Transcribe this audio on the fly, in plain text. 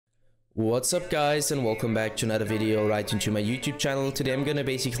What's up guys, and welcome back to another video right into my YouTube channel. Today I'm gonna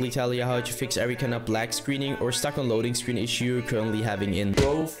basically tell you how to fix every kind of black screening or stuck on loading screen issue you're currently having in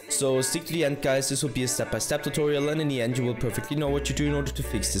Trove. So stick to the end guys, this will be a step-by-step tutorial, and in the end you will perfectly know what to do in order to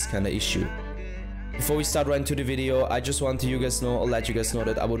fix this kind of issue. Before we start right into the video, I just want to let you guys know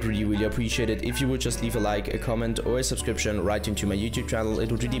that I would really appreciate it if you would just leave a like, a comment or a subscription right into my YouTube channel. It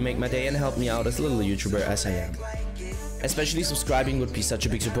would really make my day and help me out as a little YouTuber as I am. Especially subscribing would be such a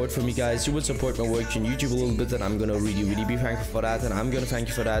big support for me guys. You would support my work on YouTube a little bit, and I'm gonna really be thankful for that, and I'm gonna thank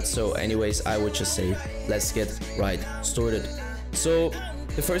you for that. So anyways, I would just say let's get right started. So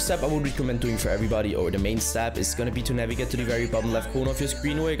the first step I would recommend doing for everybody, or the main step, is gonna be to navigate to the very bottom left corner of your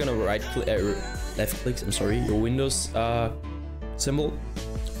screen, where you're gonna left click your Windows symbol,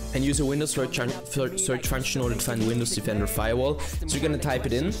 and use a Windows search function in order to find Windows Defender Firewall. So you're gonna type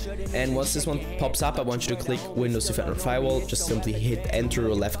it in, and once this one pops up, I want you to click Windows Defender Firewall. Just simply hit enter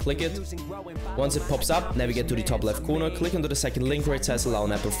or left click it. Once it pops up, navigate to the top left corner, click onto the second link where it says allow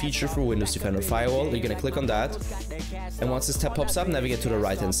an app or feature for Windows Defender Firewall. You're gonna click on that, and once this tab pops up, navigate to the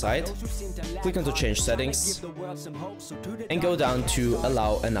right hand side, click onto change settings, and go down to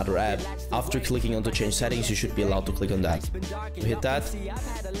allow another app. After clicking onto change settings, you should be allowed to click on that. You hit that,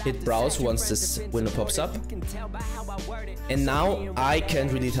 hit browse once this window pops up, and now I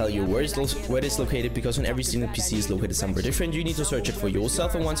can't really tell you where it's located, because on every single PC is located somewhere different. You need to search it for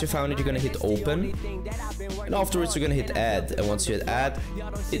yourself, and once you found it, you're gonna hit open, and afterwards you're gonna hit add, and once you hit add,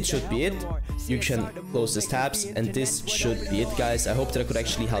 it should be it. You can close these tabs, and this should be it guys. I hope that I could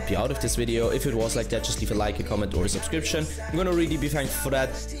actually help you out of this video. If it was like that, just leave a like, a comment or a subscription. I'm gonna really be thankful for that.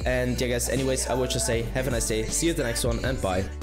 And yeah guys, anyways, I would just say have a nice day, see you at the next one, and bye.